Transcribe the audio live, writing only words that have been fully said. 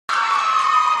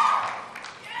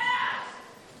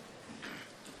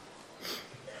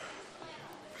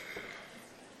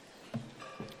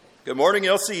Good morning,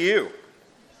 LCU.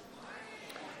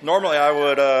 Normally I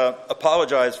would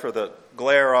apologize for the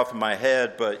glare off of my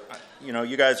head, but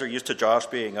you guys are used to Josh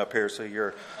being up here, so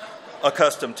you're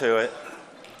accustomed to it.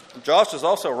 Josh is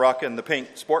also rocking the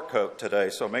pink sport coat today,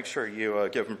 so make sure you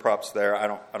give him props there. I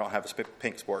don't have a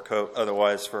pink sport coat.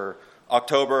 Otherwise, for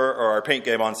October or our pink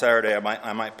game on Saturday,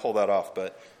 I might pull that off,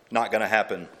 but not going to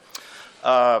happen.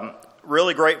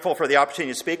 Really grateful for the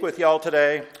opportunity to speak with y'all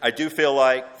today. I do feel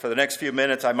like for the next few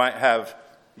minutes I might have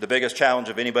the biggest challenge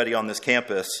of anybody on this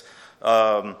campus.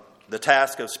 The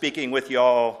task of speaking with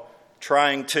y'all,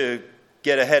 trying to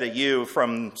get ahead of you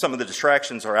from some of the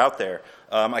distractions are out there.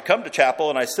 I come to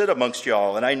chapel and I sit amongst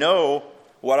y'all and I know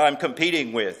what I'm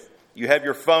competing with. You have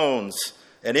your phones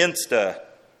and Insta,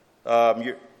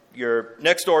 your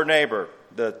next door neighbor,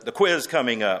 the quiz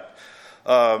coming up.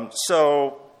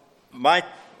 So my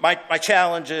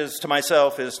challenge is to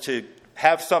myself is to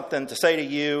have something to say to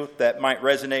you that might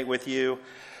resonate with you.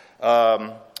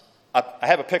 I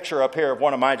have a picture up here of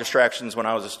one of my distractions when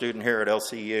I was a student here at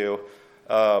LCU.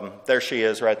 There she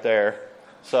is right there.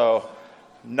 So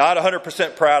not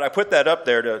 100% proud. I put that up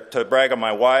there to brag on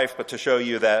my wife, but to show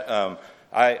you that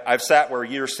I've sat where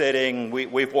you're sitting.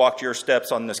 We've walked your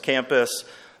steps on this campus.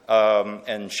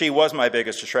 And she was my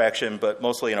biggest distraction, but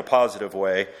mostly in a positive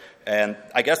way. And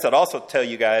I guess I'd also tell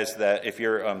you guys that if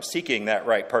you're seeking that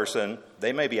right person,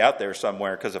 they may be out there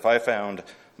somewhere, because if I found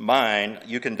mine,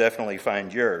 you can definitely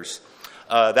find yours.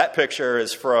 That picture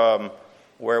is from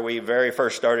where we very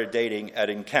first started dating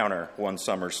at Encounter one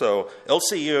summer. So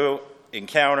LCU,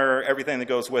 Encounter, everything that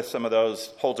goes with some of those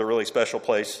holds a really special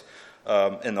place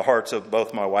in the hearts of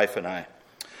both my wife and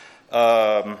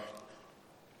I.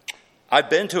 I've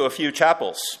been to a few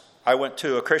chapels. I went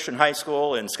to a Christian high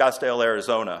school in Scottsdale,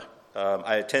 Arizona.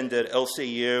 I attended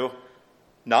LCU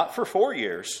not for 4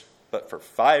 years, but for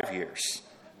 5 years.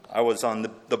 I was on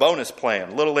the bonus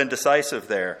plan, a little indecisive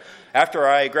there. After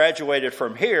I graduated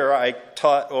from here, I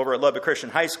taught over at Lubbock Christian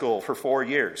High School for 4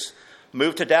 years.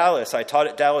 Moved to Dallas. I taught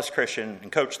at Dallas Christian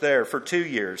and coached there for 2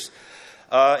 years.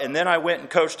 And then I went and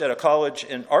coached at a college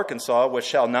in Arkansas, which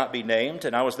shall not be named,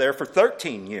 and I was there for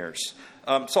 13 years.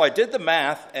 So I did the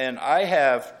math, and I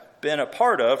have been a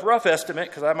part of, rough estimate,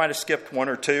 because I might have skipped one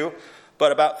or two,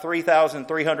 but about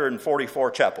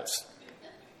 3,344 chapels.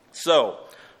 So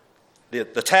the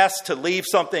task to leave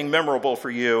something memorable for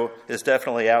you is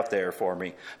definitely out there for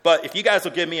me. But if you guys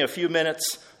will give me a few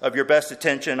minutes of your best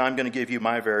attention, I'm going to give you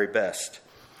my very best.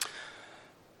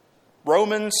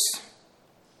 Romans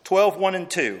 12:1 and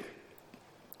 2.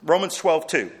 Romans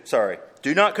 12:2, sorry.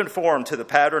 Do not conform to the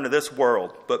pattern of this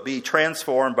world, but be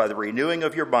transformed by the renewing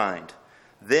of your mind.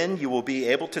 Then you will be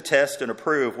able to test and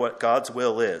approve what God's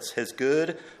will is, his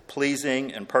good,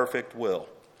 pleasing, and perfect will.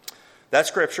 That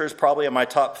scripture is probably in my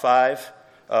top 5.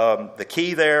 The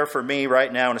key there for me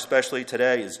right now, and especially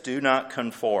today, is do not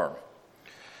conform.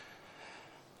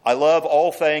 I love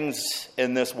all things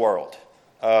in this world.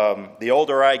 The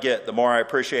older I get, the more I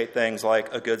appreciate things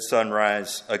like a good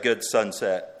sunrise, a good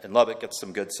sunset, and Lubbock gets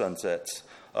some good sunsets.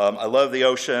 I love the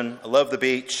ocean. I love the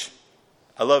beach.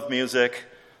 I love music.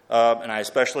 And I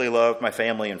especially love my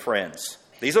family and friends.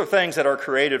 These are things that are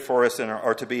created for us and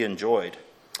are to be enjoyed.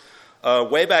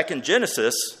 Way back in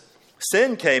Genesis,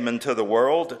 sin came into the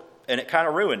world, and it kind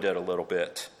of ruined it a little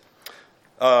bit.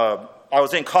 I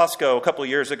was in Costco a couple of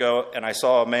years ago, and I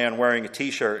saw a man wearing a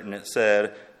T-shirt, and it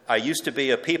said, I used to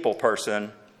be a people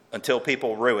person until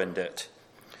people ruined it.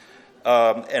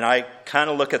 And I kind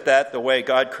of look at that the way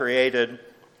God created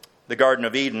the Garden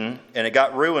of Eden, and it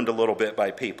got ruined a little bit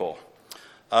by people.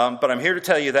 But I'm here to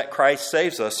tell you that Christ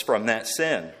saves us from that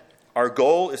sin. Our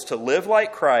goal is to live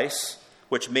like Christ,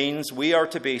 which means we are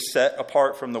to be set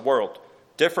apart from the world,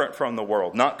 different from the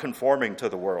world, not conforming to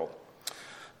the world.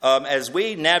 As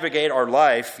we navigate our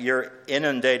life, you're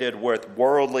inundated with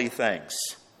worldly things.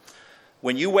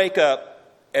 When you wake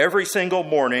up every single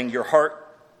morning, your heart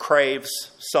craves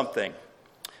something.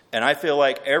 And I feel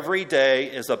like every day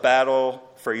is a battle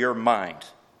for your mind.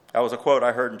 That was a quote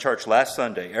I heard in church last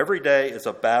Sunday. Every day is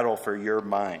a battle for your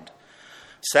mind.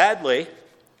 Sadly,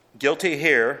 guilty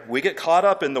here, we get caught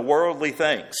up in the worldly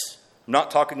things. I'm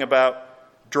not talking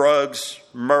about drugs,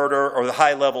 murder, or the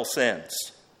high-level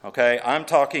sins. Okay? I'm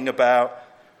talking about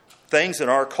things in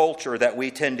our culture that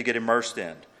we tend to get immersed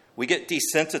in. We get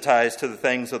desensitized to the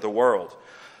things of the world.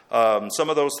 Some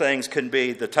of those things can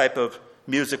be the type of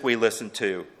music we listen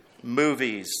to,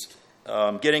 movies,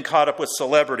 getting caught up with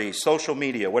celebrities, social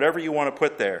media, whatever you want to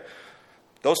put there.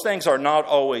 Those things are not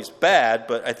always bad,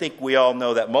 but I think we all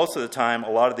know that most of the time, a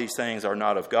lot of these things are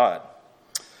not of God.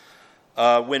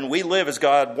 When we live as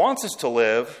God wants us to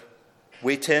live,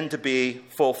 we tend to be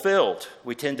fulfilled.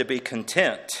 We tend to be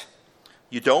content.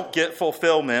 You don't get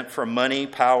fulfillment from money,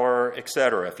 power,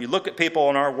 etc. If you look at people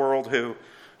in our world who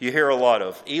you hear a lot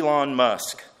of, Elon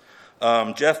Musk,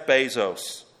 Jeff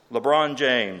Bezos, LeBron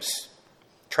James,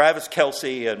 Travis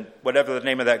Kelce, and whatever the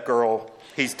name of that girl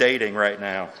he's dating right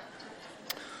now.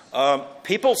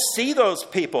 People see those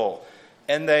people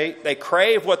and they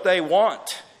crave what they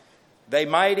want. They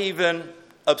might even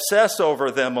obsess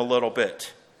over them a little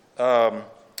bit. I'm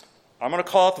going to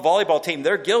call it the volleyball team.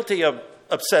 They're guilty of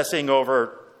obsessing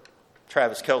over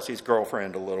Travis Kelce's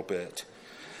girlfriend a little bit.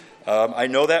 I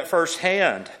know that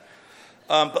firsthand.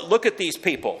 But look at these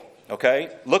people, okay?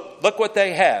 Look what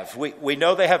they have. We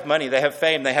know they have money, they have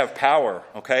fame, they have power,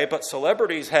 okay? But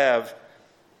celebrities have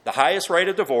the highest rate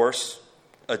of divorce,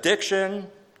 addiction,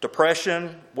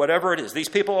 depression, whatever it is. These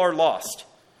people are lost.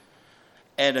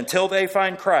 And until they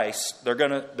find Christ, they're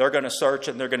going to search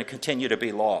and they're going to continue to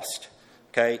be lost.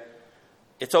 Okay?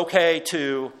 It's okay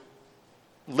to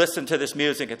listen to this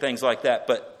music and things like that,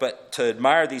 but to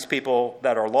admire these people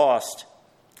that are lost,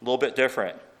 a little bit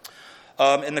different.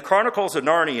 In the Chronicles of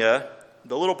Narnia,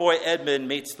 the little boy Edmund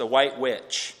meets the White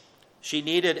Witch. She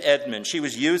needed Edmund. She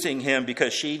was using him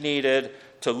because she needed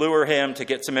to lure him to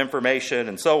get some information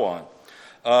and so on.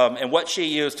 And what she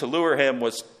used to lure him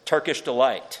was Turkish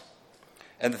delight.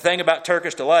 And the thing about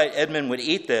Turkish delight, Edmund would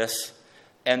eat this,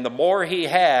 and the more he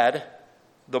had,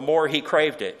 the more he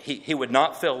craved it. He would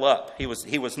not fill up. He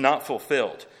was not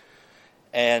fulfilled.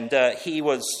 And he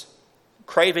was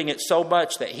craving it so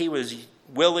much that he was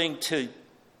willing to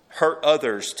hurt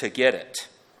others to get it.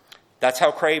 That's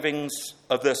how cravings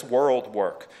of this world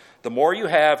work. The more you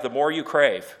have, the more you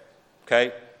crave.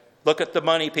 Okay? Look at the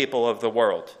money people of the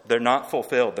world. They're not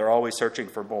fulfilled. They're always searching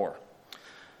for more.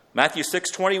 Matthew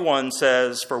 6:21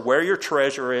 says, "For where your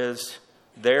treasure is,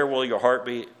 there will your heart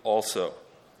be also."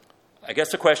 I guess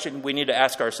the question we need to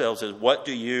ask ourselves is, what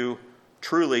do you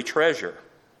truly treasure?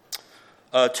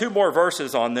 Two more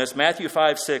verses on this. Matthew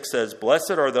 5:6 says,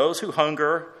 "Blessed are those who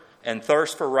hunger and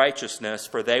thirst for righteousness,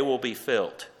 for they will be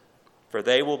filled." For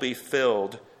they will be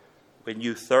filled when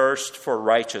you thirst for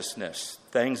righteousness,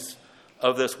 things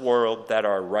of this world that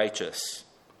are righteous.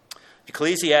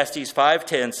 Ecclesiastes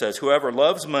 5:10 says, "Whoever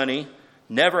loves money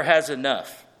never has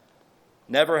enough."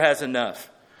 Never has enough.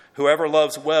 Whoever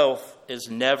loves wealth is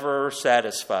never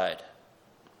satisfied.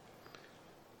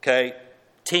 Okay,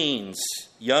 teens,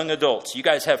 young adults, you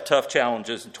guys have tough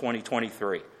challenges in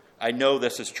 2023. I know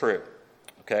this is true.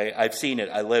 Okay, I've seen it.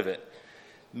 I live it.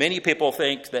 Many people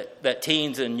think that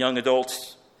teens and young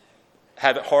adults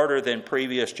have it harder than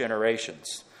previous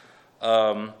generations.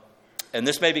 And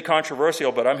this may be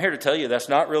controversial, but I'm here to tell you that's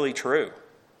not really true.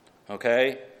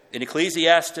 Okay? In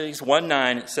Ecclesiastes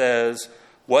 1:9 it says,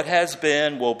 "What has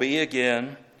been will be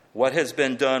again. What has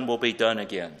been done will be done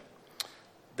again.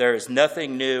 There is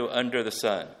nothing new under the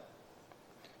sun."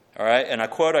 All right? And a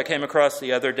quote I came across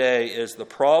the other day is, "The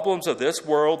problems of this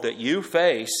world that you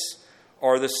face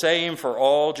are the same for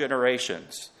all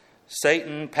generations.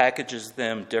 Satan packages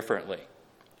them differently."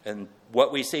 And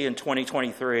what we see in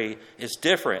 2023 is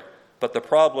different, but the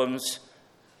problems,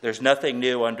 there's nothing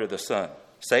new under the sun.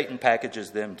 Satan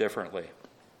packages them differently.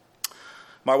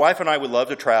 My wife and I would love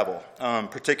to travel.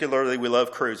 Particularly, we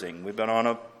love cruising. We've been on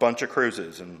a bunch of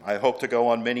cruises, and I hope to go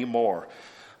on many more.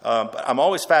 But I'm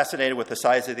always fascinated with the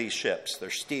size of these ships. They're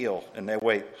steel, and they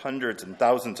weigh hundreds and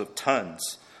thousands of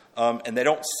tons. And they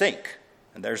don't sink.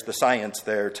 And there's the science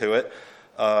there to it.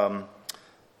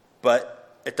 But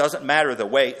it doesn't matter the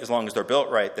weight as long as they're built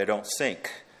right, they don't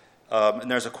sink. And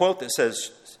there's a quote that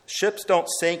says, "Ships don't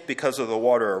sink because of the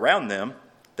water around them.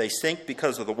 They sink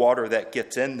because of the water that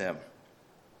gets in them."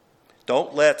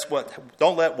 Don't let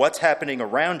what's happening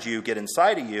around you get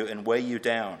inside of you and weigh you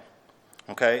down.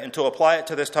 Okay? And to apply it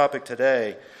to this topic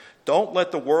today, don't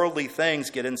let the worldly things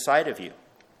get inside of you.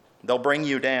 They'll bring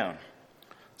you down.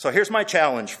 So here's my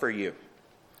challenge for you.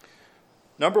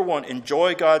 Number one,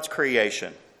 enjoy God's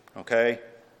creation. Okay?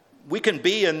 We can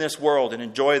be in this world and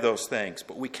enjoy those things,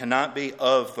 but we cannot be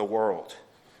of the world.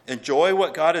 Enjoy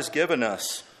what God has given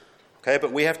us, okay?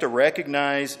 But we have to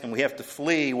recognize and we have to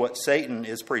flee what Satan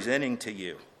is presenting to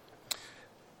you.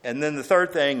 And then the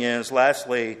third thing is,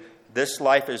 lastly, this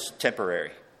life is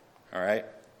temporary, all right?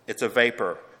 It's a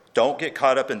vapor. Don't get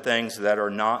caught up in things that are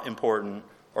not important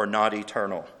or not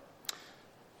eternal.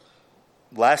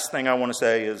 Last thing I want to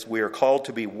say is we are called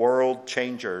to be world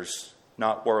changers,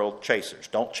 not world chasers.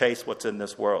 Don't chase what's in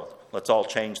this world. Let's all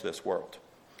change this world.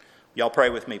 Y'all pray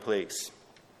with me, please.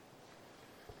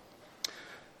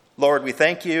 Lord, we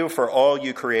thank you for all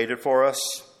you created for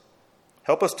us.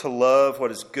 Help us to love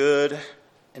what is good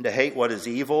and to hate what is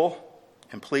evil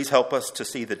And please help us to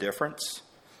see the difference.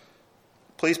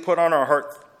 Please put on our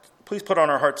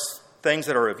hearts things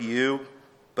that are of you,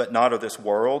 but not of this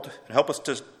world, and help us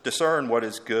to discern what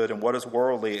is good and what is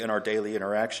worldly in our daily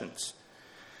interactions.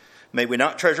 May we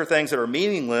not treasure things that are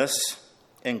meaningless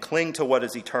and cling to what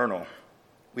is eternal.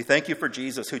 We thank you for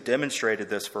Jesus, who demonstrated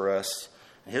this for us.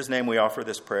 In his name we offer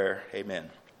this prayer. Amen.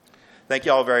 Thank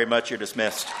you all very much. You're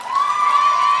dismissed.